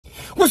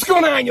What's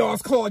going on, y'all?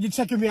 It's Claude. You're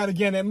checking me out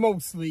again at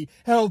Mostly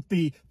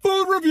Healthy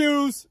Food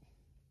Reviews.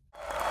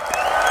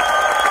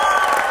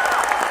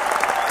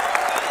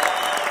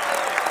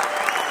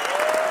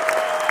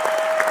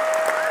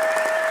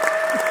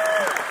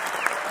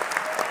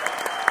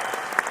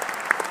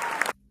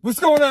 What's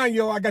going on,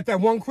 yo? I got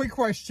that one quick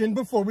question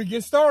before we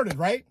get started,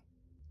 right?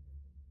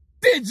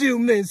 Did you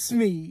miss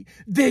me?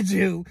 Did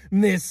you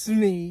miss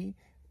me?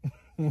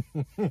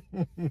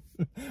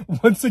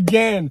 Once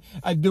again,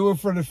 I do it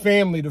for the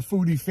family, the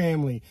foodie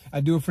family. I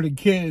do it for the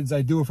kids.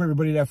 I do it for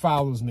everybody that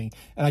follows me.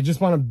 And I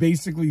just want to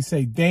basically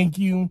say thank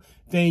you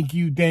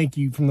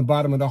from the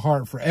bottom of the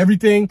heart for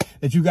everything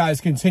that you guys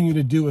continue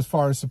to do as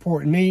far as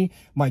supporting me,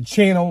 my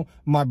channel,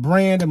 my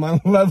brand, and my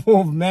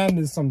level of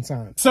madness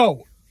sometimes.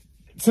 So,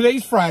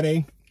 today's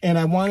Friday, and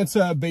I wanted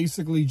to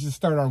basically just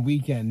start our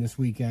weekend this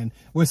weekend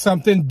with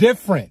something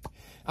different.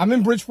 I'm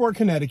in Bridgeport,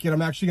 Connecticut.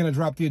 I'm actually going to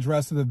drop the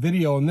address of the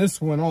video in this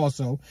one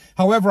also.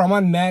 However, I'm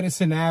on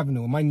Madison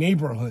Avwenue, my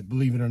neighborhood,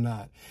 believe it or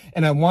not.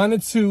 And I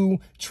wanted to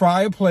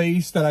try a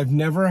place that I've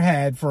never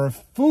had for a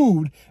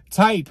food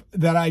type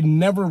that I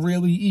never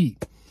really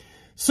eat.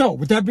 So,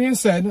 with that being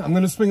said, I'm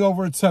going to swing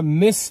over to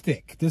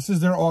Mistik. This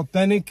is their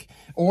authentic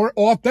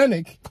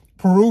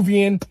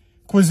Peruvian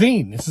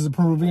cuisine. This is a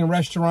Peruvian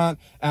restaurant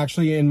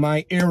actually in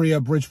my area,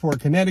 Bridgeport,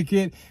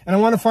 Connecticut. And I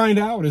want to find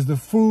out, is the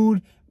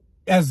food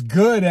as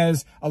good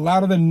as a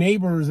lot of the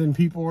neighbors and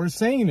people are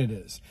saying it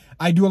is?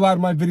 I do a lot of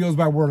my videos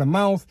by word of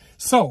mouth.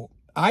 So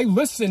I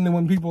listen to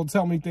when people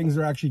tell me things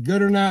are actually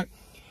good or not.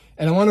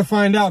 And I want to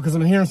find out because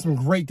I'm hearing some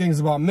great things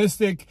about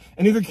Mistik.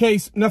 In either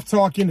case, enough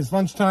talking. It's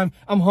lunchtime.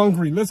 I'm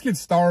hungry. Let's get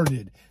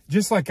started.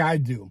 Just like I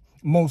do.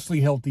 Mostly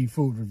Healthy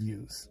Food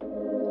Reviews.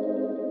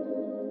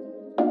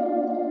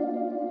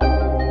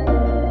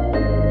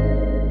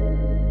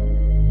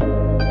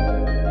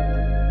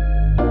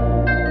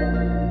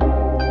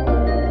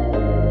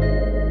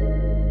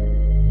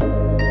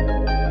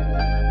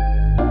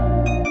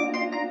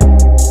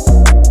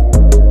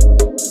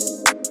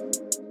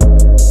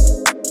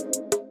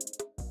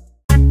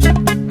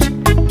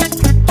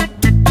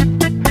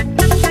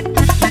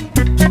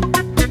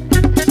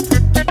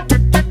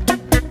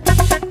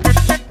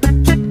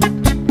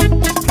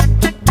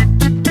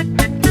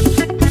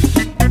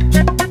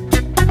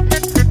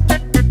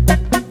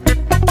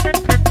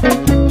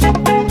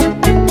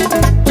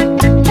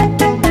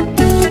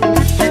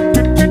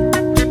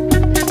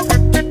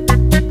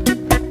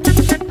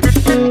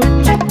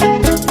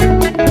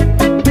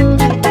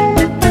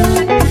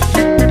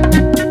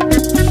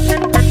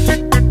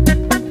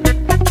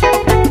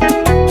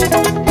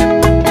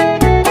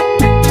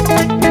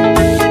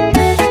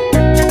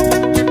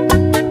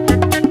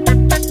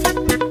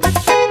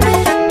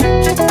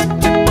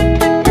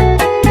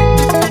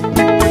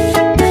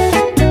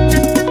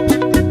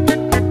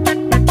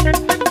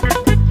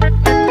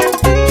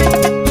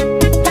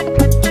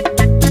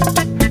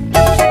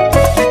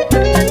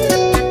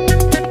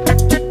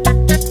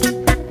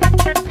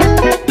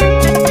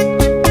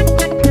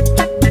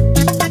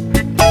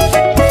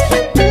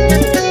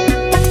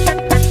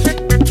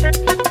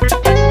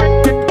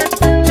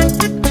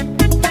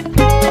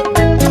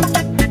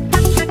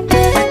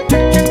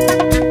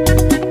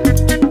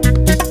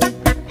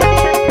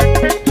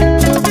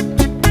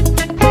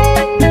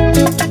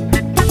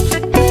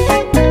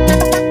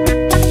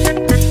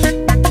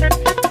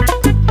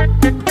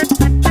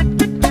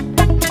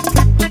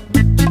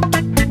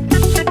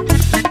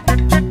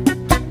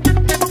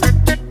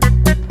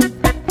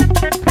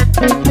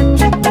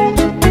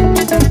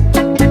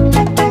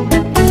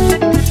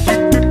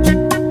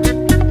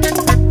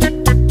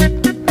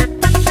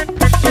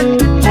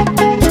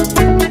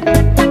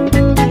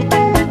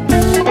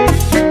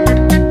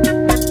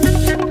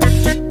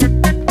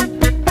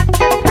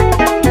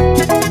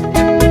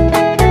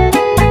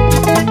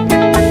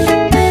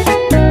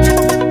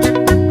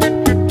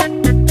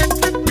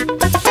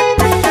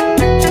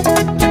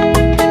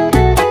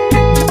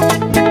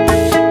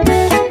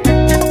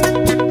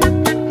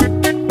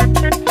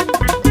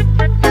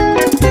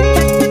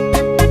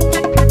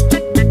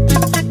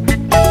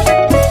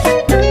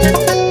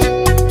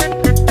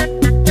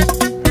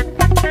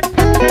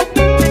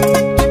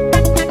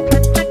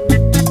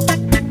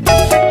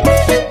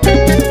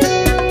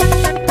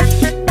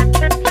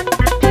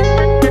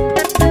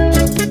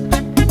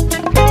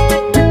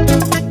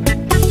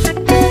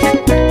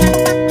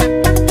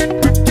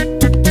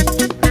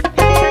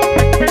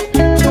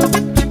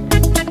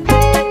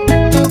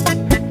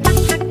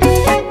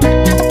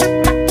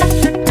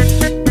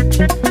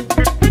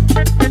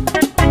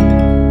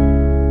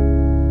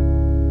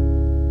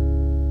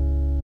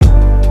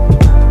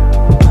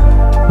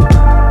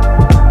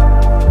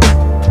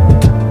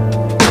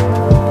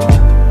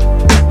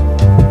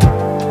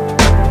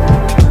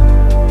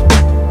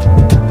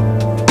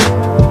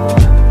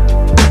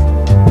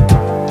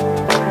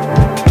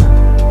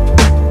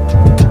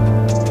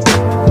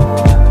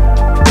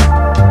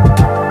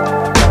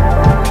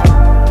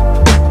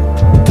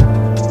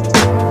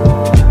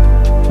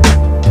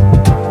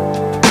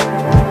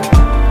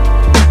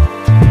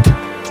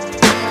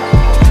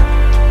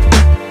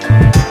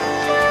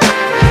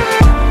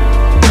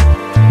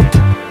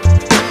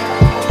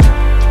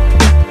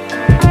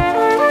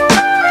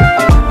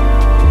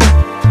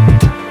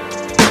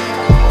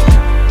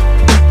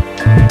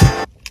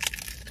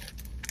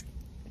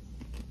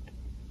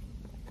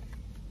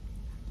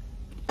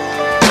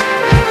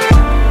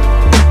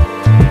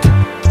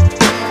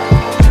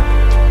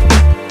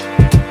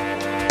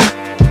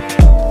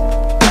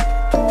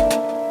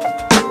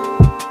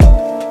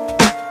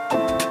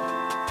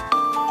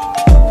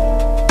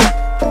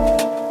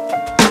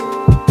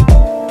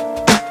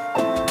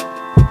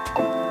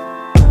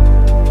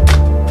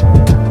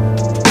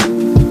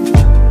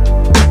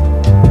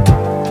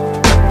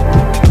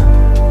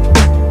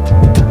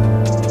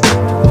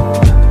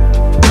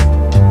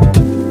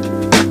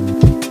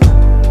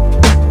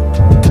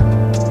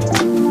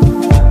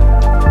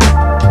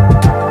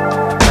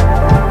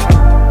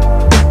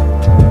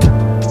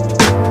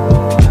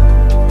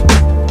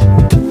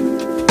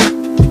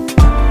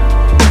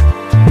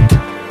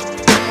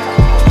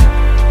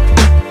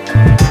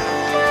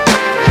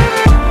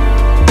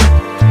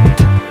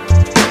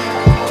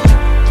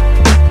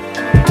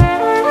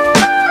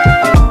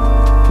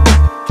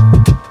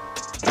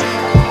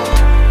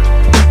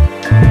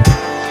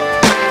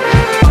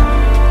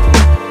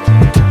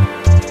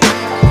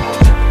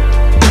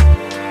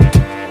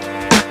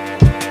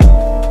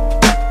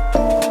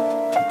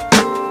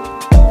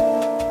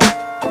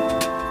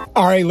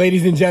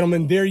 ladies and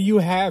gentlemen, there you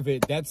have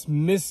it. That's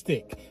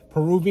Mistik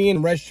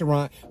Peruvian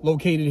Restaurant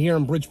located here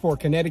in Bridgeport,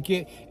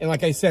 Connecticut. And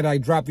like I said, I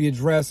dropped the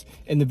address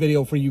in the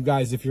video for you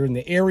guys if you're in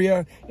the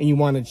area and you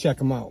want to check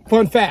them out.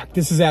 Fun fact,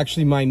 this is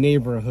actually my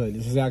neighborhood.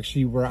 This is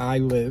actually where I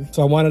live.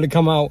 So I wanted to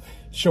come out,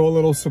 show a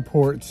little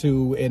support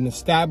to an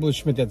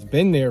establishment that's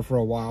been there for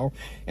a while.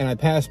 And I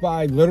pass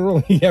by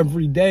literally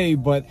every day,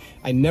 but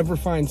I never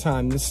find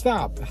time to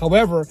stop.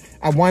 However,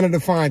 I wanted to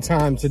find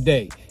time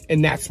today,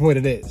 and that's what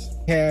it is.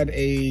 Had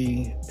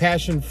a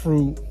passion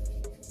fruit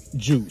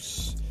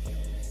juice.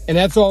 And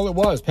that's all it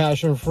was,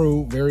 passion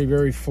fruit, very,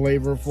 very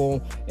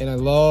flavorful. And I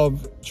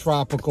love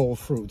tropical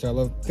fruits. I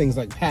love things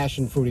like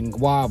passion fruit and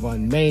guava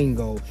and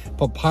mango,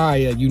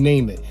 papaya, you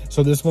name it.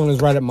 So this one is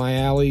right up my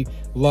alley.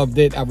 Loved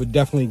it. I would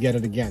definitely get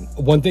it again.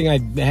 One thing I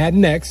had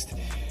next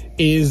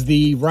is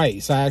the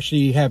rice. I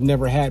actually have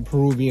never had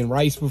Peruvian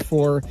rice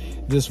before.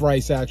 This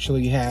rice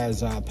actually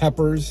has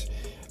peppers,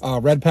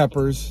 red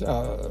peppers,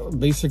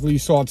 basically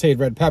sauteed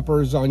red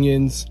peppers,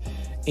 onions,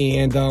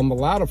 and a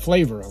lot of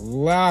flavor,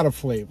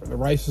 The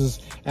rice is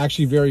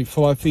actually very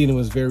fluffy and it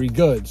was very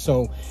good.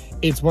 So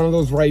it's one of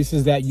those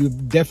rices that you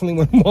definitely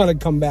would want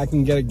to come back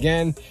and get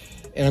again.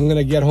 And I'm going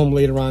to get home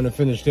later on to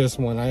finish this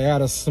one. I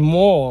got a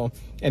small,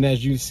 and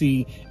as you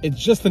see,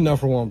 it's just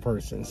enough for one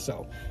person.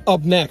 So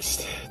up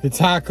next, the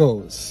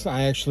tacos.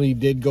 I actually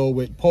did go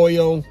with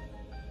pollo.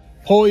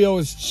 Pollo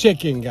is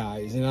chicken,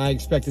 guys, and I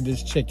expected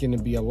this chicken to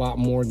be a lot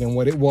more than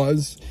what it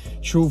was.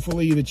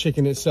 Truthfully, the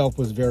chicken itself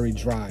was very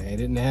dry. I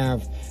didn't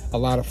have a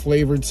lot of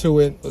flavor to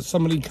it.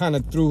 Somebody kind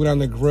of threw it on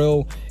the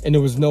grill, and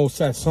there was no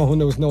sazon,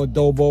 there was no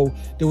adobo,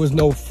 there was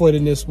no foot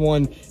in this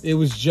one. It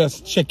was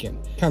just chicken.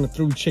 Kind of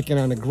threw chicken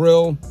on the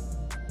grill,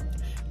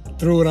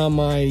 threw it on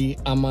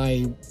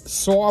my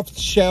soft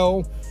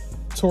shell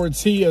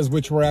tortillas,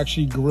 which were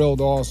actually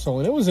grilled also,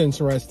 and it was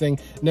interesting.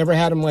 Never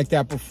had them like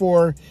that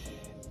before.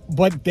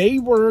 But they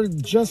were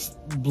just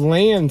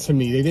bland to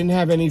me. They didn't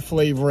have any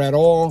flavor at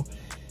all.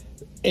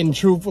 And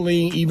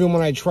truthfully, even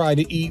when I tried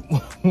to eat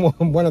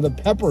one of the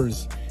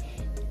peppers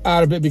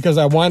out of it because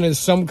I wanted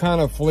some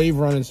kind of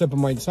flavor on the tip of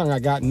my tongue, I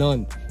got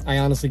none. I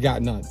honestly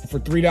got none. For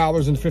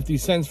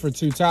 $3.50 for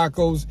 2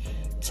 tacos,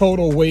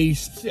 total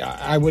waste.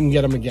 I wouldn't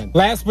get them again.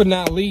 Last but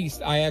not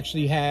least, I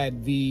actually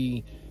had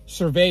the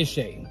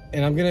ceviche,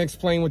 and I'm going to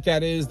explain what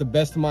that is the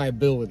best of my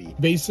ability.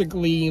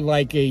 Basically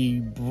like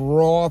a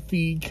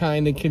brothy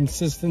kind of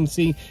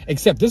consistency,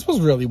 except this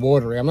was really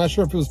watery. I'm not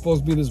sure if it was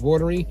supposed to be this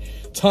watery.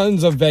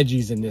 Tons of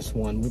veggies in this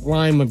one with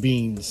lima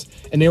beans,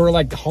 and they were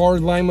like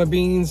hard lima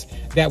beans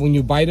that when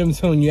you bite them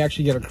to and you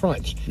actually get a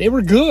crunch. They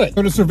were good.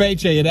 For the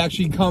ceviche, it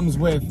actually comes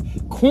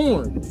with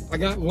corn. I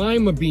got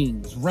lima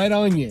beans, red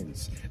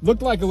onions,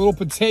 looked like a little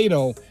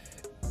potato.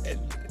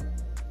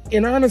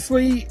 And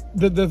honestly,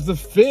 the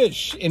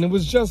fish, and it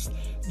was just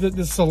the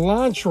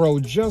cilantro,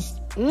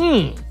 just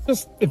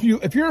if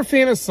you're a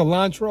fan of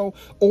cilantro,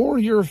 or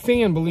you're a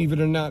fan, believe it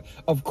or not,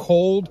 of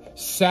cold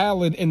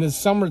salad in the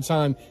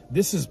summertime,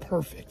 this is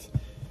perfect.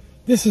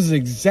 This is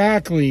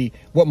exactly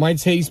what my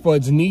taste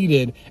buds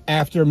needed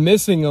after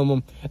missing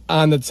them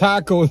on the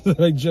tacos that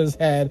I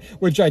just had,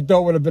 which I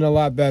thought would have been a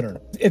lot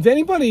better. If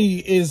anybody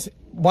is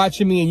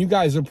watching me and you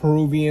guys are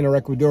Peruvian or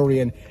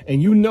Ecuadorian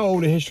and you know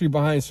the history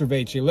behind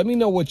ceviche, let me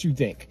know what you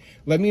think.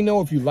 Let me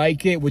know if you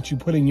like it, what you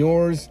put in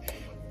yours.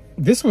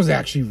 This was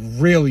actually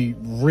really,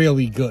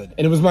 really good.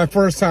 And it was my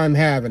first time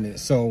having it,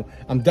 so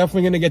I'm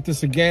definitely going to get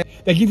this again.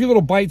 They give you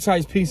little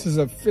bite-sized pieces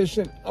of fish,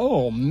 and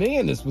oh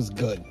man, this was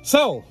good.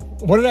 So,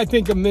 what did I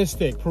think of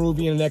Mistik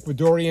Peruvian and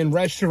Ecuadorian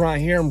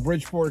Restaurant here in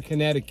Bridgeport,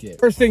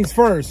 Connecticut? First things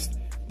first,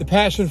 the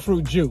passion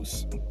fruit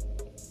juice.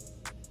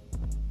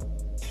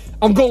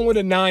 I'm going with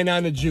a 9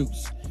 on the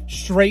juice.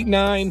 Straight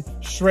 9,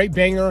 straight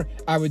banger.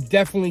 I would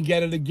definitely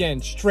get it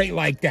again, straight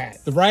like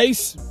that. The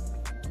rice,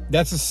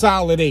 that's a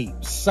solid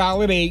 8.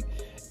 Solid 8.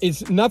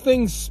 It's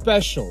nothing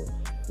special.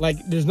 Like,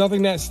 there's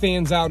nothing that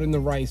stands out in the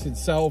rice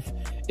itself.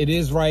 It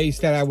is rice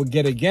that I would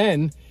get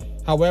again.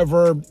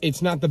 However,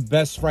 it's not the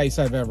best rice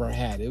I've ever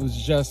had. It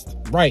was just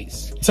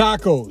rice.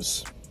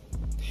 Tacos.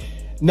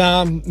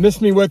 Nah,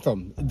 miss me with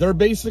them. They're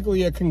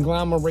basically a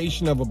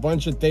conglomeration of a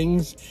bunch of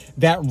things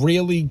that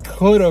really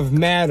could have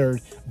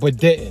mattered, but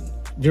didn't.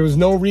 There was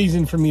no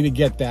reason for me to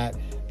get that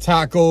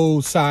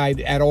taco side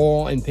at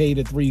all and pay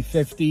the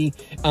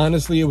 $3.50.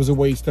 Honestly, it was a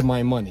waste of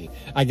my money.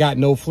 I got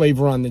no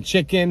flavor on the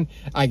chicken.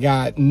 I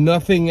got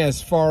nothing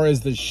as far as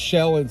the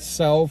shell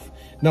itself.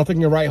 Nothing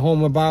to write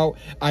home about.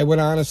 I would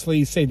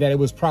honestly say that it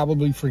was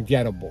probably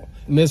forgettable.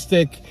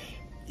 Mistik,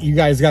 you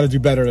guys got to do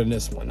better than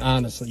this one.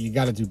 Honestly, you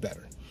got to do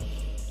better.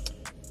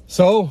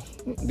 So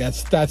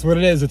that's what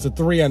it is. It's a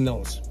 3 on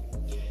those.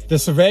 The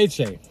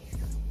ceviche,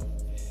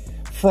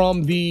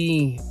 from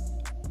the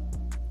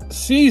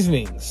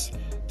seasonings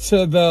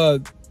to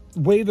the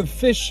way the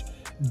fish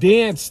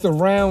danced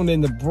around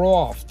in the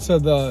broth, to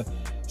the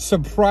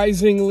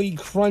surprisingly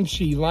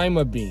crunchy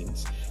lima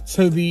beans,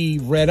 to the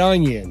red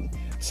onion,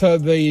 to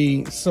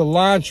the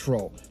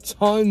cilantro.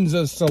 Tons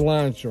of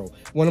cilantro.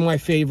 One of my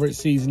favorite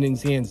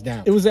seasonings, hands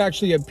down. It was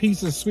actually a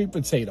piece of sweet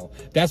potato.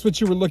 That's what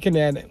you were looking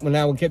at when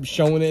I kept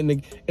showing it.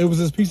 And it was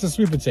this piece of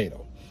sweet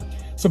potato.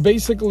 So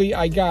basically,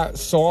 I got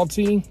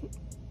salty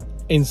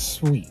and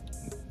sweet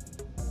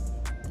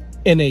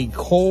in a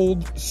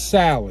cold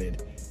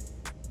salad.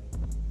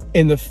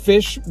 And the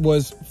fish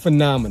was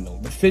phenomenal.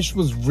 The fish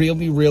was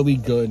really, really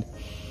good.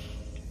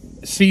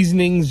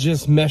 Seasonings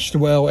just meshed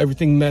well.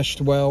 Everything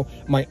meshed well.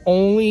 My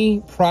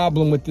only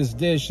problem with this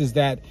dish is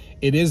that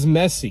it is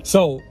messy.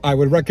 So I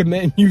would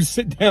recommend you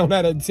sit down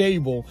at a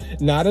table,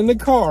 not in the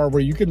car,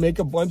 where you can make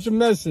a bunch of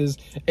messes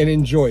and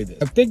enjoy this.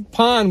 A thick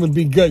pan would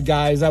be good,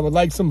 guys. I would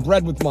like some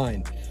bread with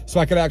mine, so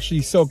I could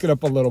actually soak it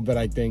up a little bit,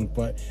 I think.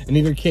 But in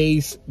either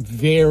case,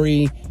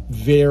 very,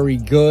 very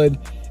good.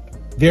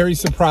 Very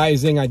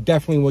surprising. I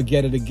definitely will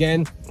get it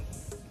again.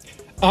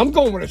 I'm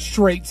going with a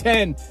straight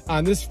 10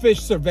 on this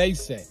fish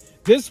cerveza.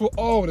 This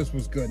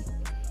was good.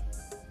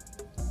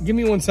 Give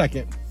me 1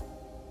 second.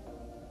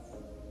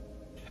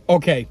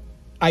 Okay,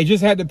 I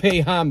just had to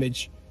pay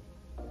homage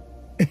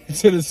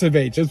to the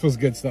cerveza. This was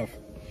good stuff.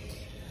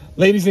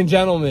 Ladies and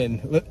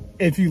gentlemen,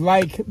 if you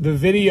like the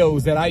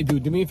videos that I do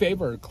me a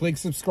favor, click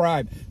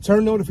subscribe.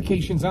 Turn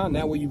notifications on.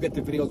 That way you get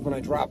the videos when I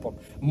drop them.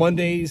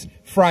 Mondays,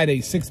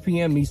 Fridays, 6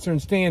 p.m. Eastern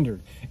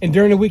Standard. And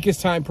during the week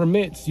as time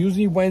permits,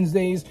 usually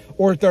Wednesdays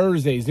or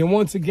Thursdays. And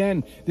once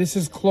again, this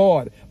is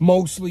Claude,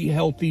 mostly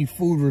healthy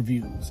food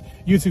reviews.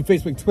 YouTube,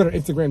 Facebook, Twitter,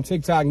 Instagram,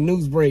 TikTok,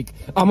 Newsbreak.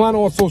 I'm on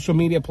all social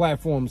media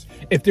platforms.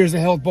 If there's a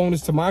health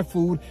bonus to my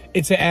food,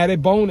 it's an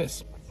added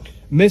bonus.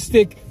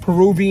 Mistik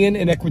Peruvian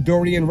and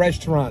Ecuadorian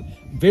Restaurant.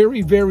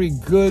 Very, very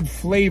good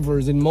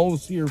flavors in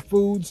most of your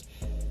foods.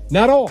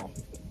 Not all.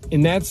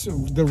 And that's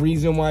the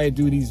reason why I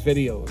do these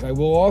videos. I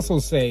will also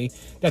say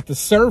that the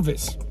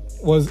service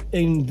was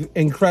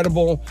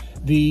incredible.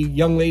 The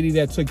young lady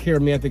that took care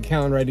of me at the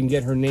counter, I didn't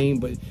get her name,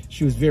 but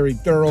she was very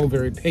thorough,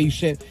 very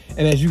patient.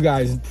 And as you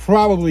guys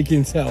probably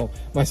can tell,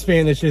 my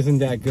Spanish isn't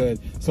that good.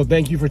 So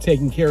thank you for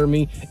taking care of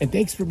me. And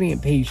thanks for being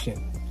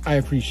patient. I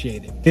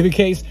appreciate it. In any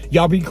case,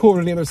 y'all be cool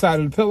on the other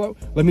side of the pillow.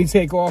 Let me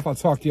take off. I'll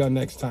talk to y'all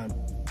next time.